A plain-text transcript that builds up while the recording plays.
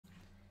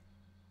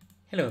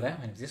Hello there,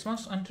 my name is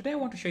Ismas, and today I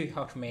want to show you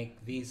how to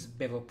make these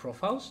bevel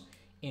profiles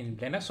in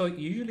Blender. So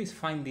you usually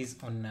find these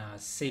on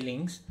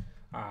ceilings,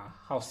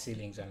 house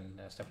ceilings and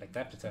stuff like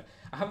that. But,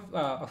 I have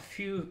a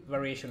few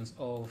variations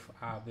of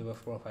bevel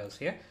profiles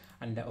here,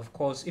 and of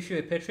course if you're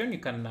a patron you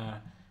can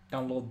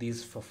download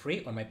these for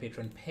free on my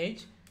Patreon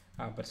page.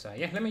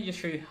 Yeah, let me just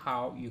show you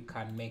how you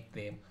can make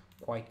them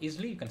quite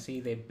easily. You can see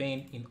they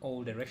bend in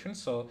all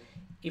directions. So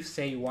if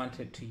say you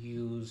wanted to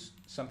use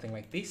something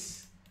like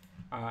this,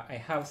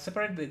 I have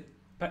separated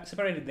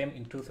them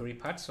into 3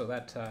 parts so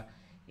that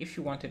if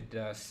you wanted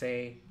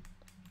say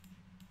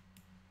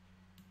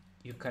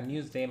you can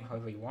use them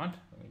however you want.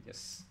 Let me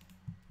just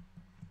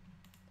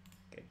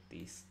get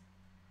this,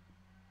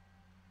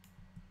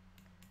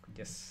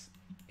 just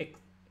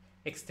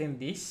extend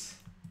this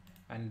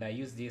and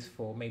use this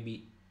for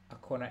maybe a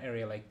corner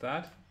area like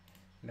that,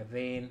 and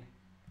then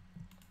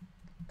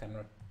can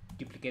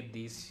duplicate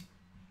this,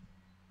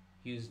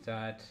 use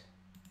that,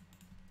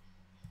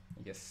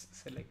 just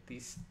select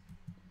this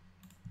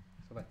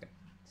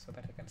so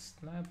that I can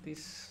snap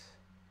this.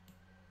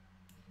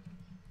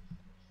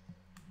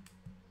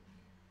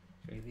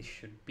 Actually, this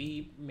should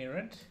be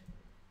mirrored.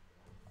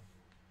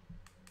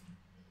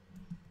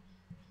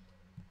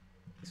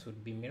 This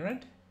would be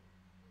mirrored.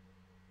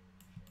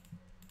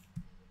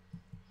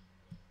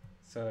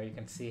 So you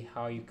can see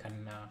how you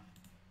can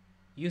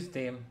use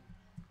them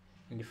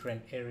in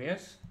different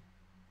areas.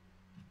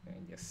 Let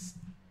me just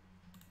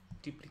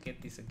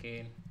duplicate this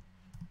again.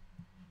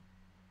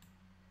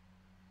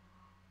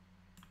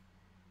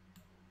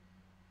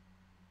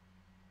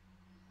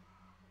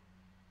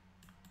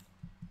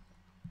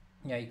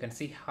 Yeah, you can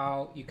see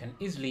how you can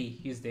easily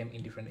use them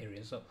in different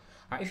areas. So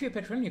if you're a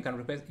patron, you can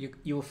request,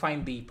 you will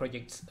find the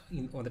projects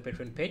on the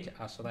Patreon page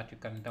so that you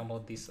can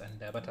download this. And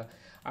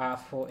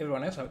for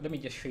everyone else, let me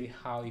just show you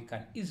how you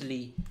can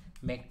easily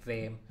make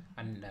them.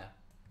 And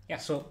yeah,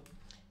 so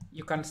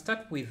you can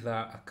start with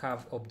a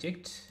curve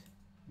object,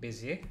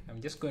 Bezier.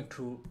 I'm just going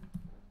to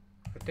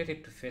rotate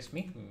it to face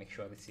me. Make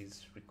sure this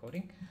is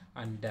recording,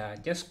 and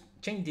just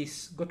change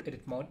this. Go to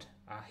edit mode,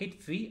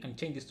 hit V, and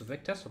change this to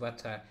vector so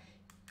that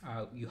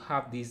you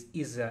have these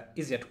easier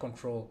to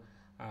control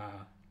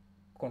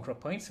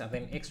points, and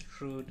then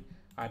extrude,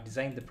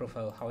 design the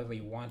profile however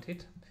you want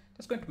it.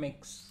 Just going to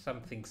make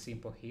something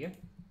simple here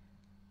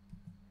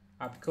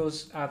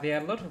because there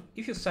are a lot of,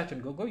 if you search on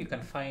Google you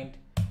can find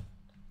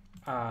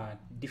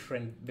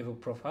different bevel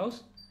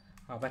profiles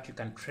that you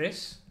can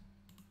trace.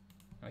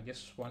 I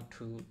just want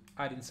to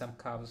add in some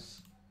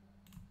curves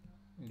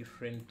in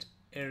different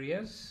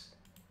areas.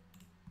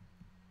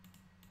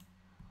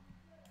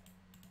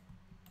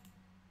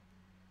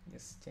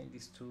 Just change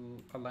this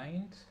to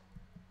aligned.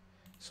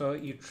 So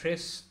you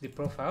trace the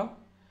profile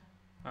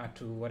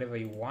to whatever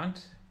you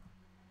want,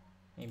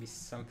 maybe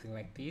something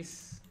like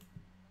this.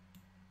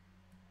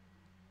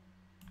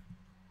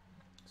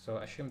 So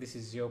assume this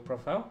is your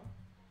profile.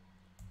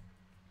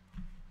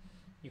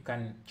 You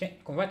can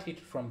convert it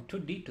from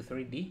 2D to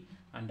 3D,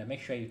 and make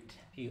sure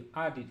you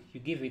add it, you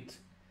give it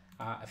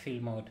a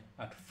fill mode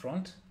at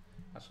front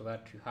so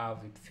that you have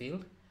it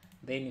filled.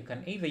 Then you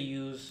can either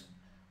use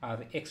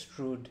the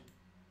extrude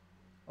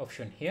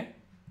option here,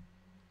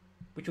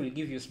 which will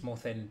give you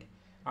smoothened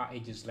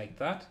edges like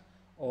that,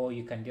 or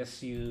you can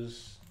just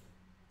use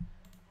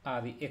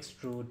the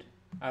extrude,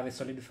 the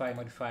solidify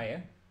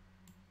modifier,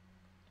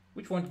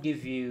 which won't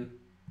give you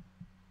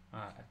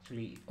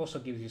actually also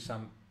gives you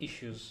some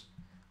issues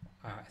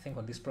I think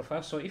on this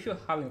profile. So if you're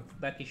having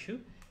that issue,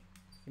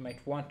 you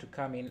might want to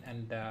come in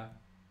and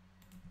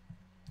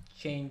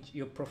change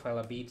your profile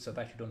a bit so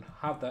that you don't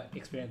have that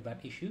experience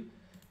that issue.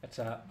 But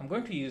I'm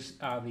going to use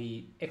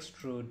the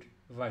extrude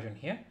version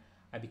here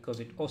because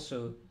it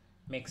also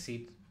makes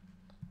it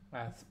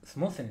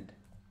smoothened.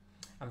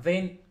 And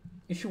then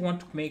if you want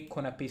to make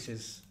corner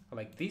pieces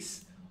like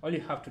this, all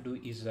you have to do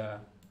is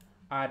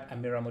add a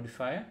mirror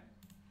modifier,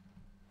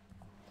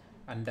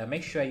 and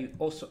make sure you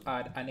also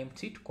add an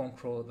empty to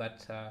control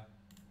that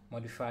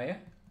modifier.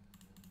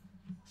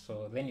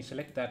 So then you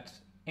select that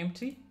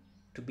empty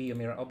to be your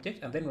mirror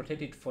object, and then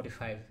rotate it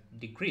 45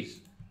 degrees.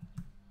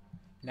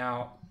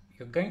 Now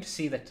you're going to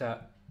see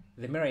that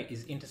the mirror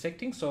is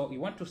intersecting, so you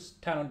want to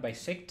turn on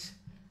bisect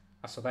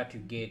so that you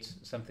get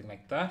something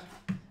like that.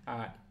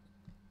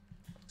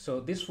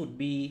 So this would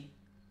be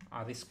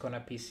this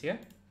corner piece here,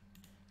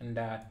 and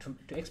to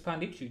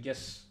expand it, you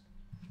just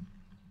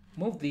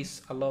move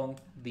this along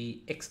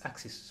the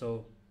x-axis.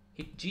 So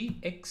hit G,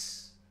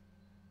 X,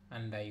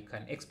 and you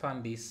can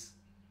expand this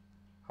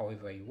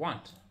however you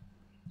want.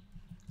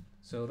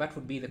 So that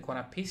would be the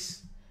corner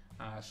piece.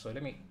 So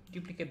let me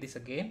duplicate this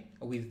again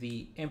with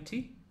the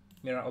empty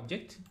mirror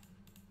object,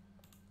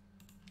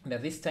 and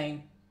this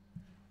time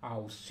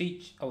I'll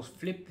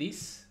flip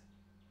this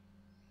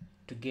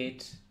to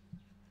get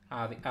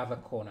the other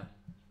corner.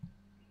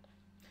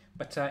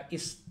 But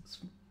it's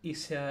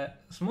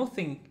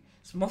smoothening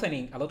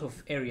a lot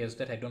of areas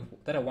that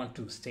I want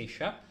to stay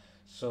sharp.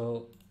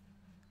 So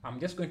I'm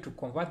just going to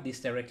convert this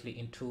directly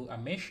into a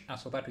mesh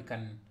so that we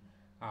can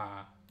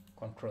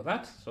control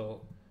that.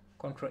 So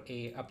Control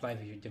A, apply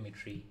visual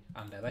geometry,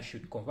 and that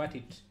should convert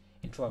it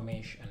into a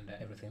mesh and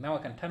everything. Now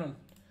I can turn on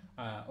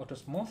auto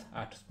smooth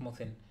to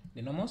smoothen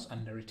the normals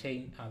and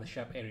retain the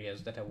sharp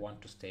areas that I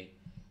want to stay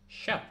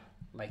sharp,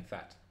 like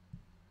that.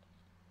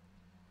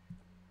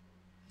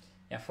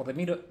 Yeah, for the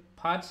middle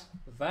part,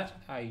 that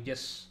I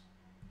just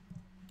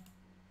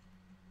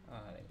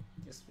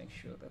make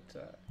sure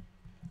that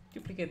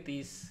duplicate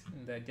these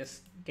and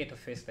just get a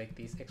face like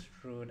this,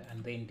 extrude,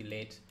 and then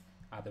delete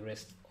the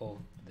rest of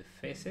the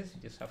faces.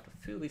 You just have to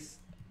fill this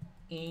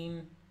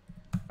in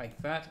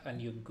like that, and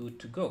you're good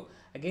to go.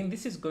 Again,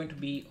 this is going to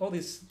be, all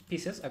these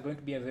pieces are going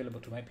to be available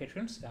to my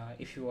patrons.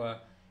 If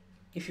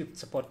you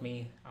support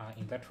me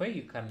in that way,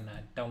 you can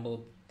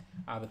download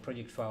the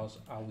project files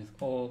with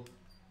all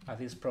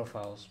these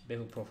profiles,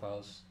 bevel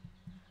profiles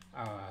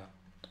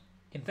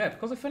in there,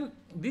 because I find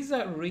these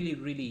are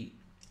really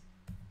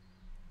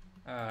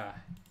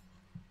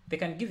they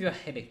can give you a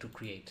headache to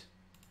create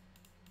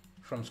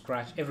from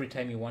scratch every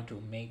time you want to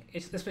make,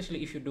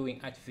 especially if you're doing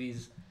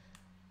ArchViz.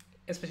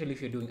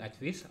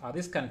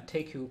 This can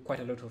take you quite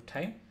a lot of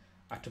time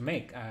to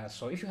make.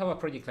 So if you have a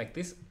project like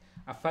this,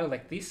 a file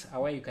like this,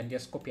 where you can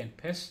just copy and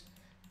paste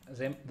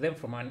them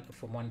from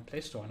one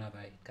place to another,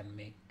 it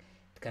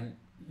can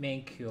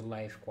make your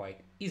life quite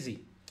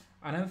easy.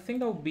 Another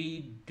thing I'll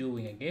be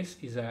doing, I guess,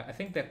 is I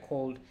think they're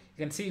called,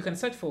 you can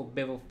search for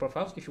bevel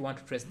profiles if you want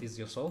to trace these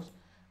yourselves,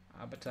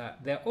 but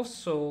there are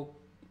also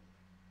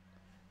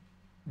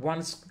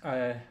ones,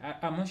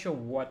 I'm not sure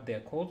what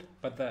they're called,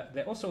 but there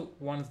are also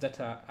ones that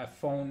are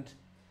found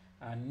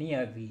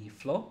near the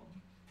floor.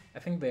 I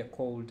think they're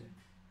called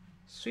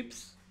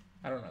sweeps.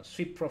 I don't know,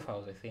 sweep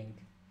profiles, I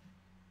think.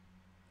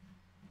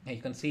 And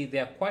you can see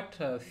there are quite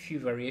a few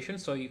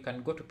variations, so you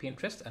can go to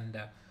Pinterest and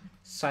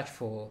search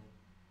for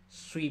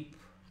sweep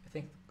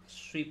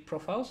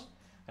profiles,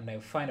 and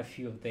I'll find a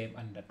few of them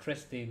and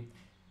trace them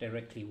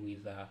directly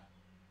with a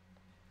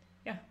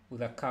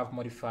curve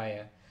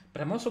modifier.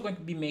 But I'm also going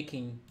to be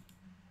making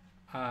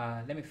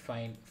let me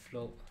find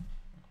flow.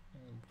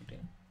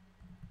 Let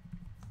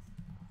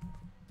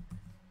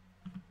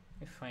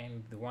me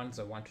find the ones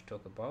I want to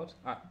talk about.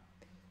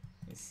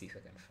 Let's see if I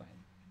can find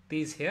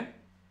these here.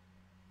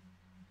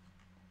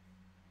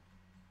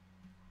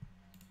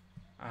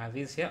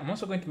 These here. I'm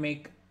also going to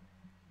make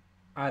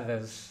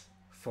others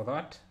for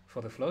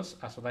the flows,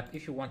 so that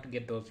if you want to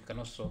get those, you can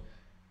also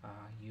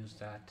use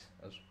that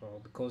as well,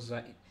 because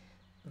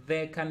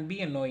they can be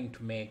annoying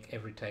to make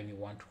every time you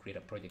want to create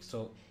a project.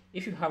 So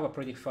if you have a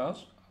project file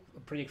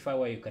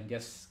where you can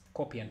just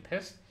copy and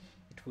paste,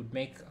 it would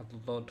make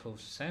a lot of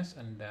sense.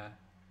 And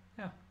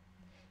yeah,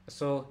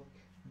 so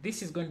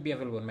this is going to be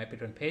available on my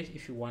Patreon page.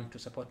 If you want to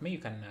support me, you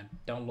can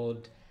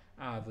download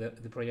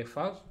the project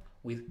files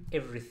with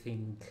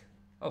everything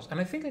else.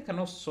 And I think I can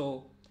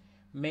also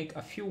make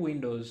a few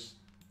windows,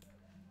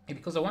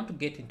 because I want to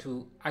get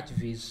into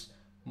ArchViz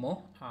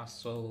more.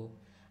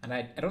 And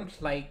I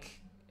don't like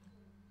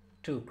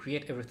to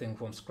create everything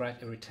from scratch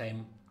every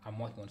time I'm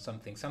working on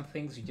something. Some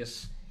things you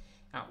just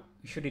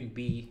you shouldn't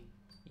be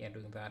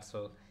doing that.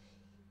 So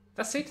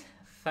that's it.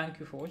 Thank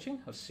you for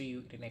watching. I'll see you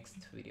in the next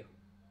video.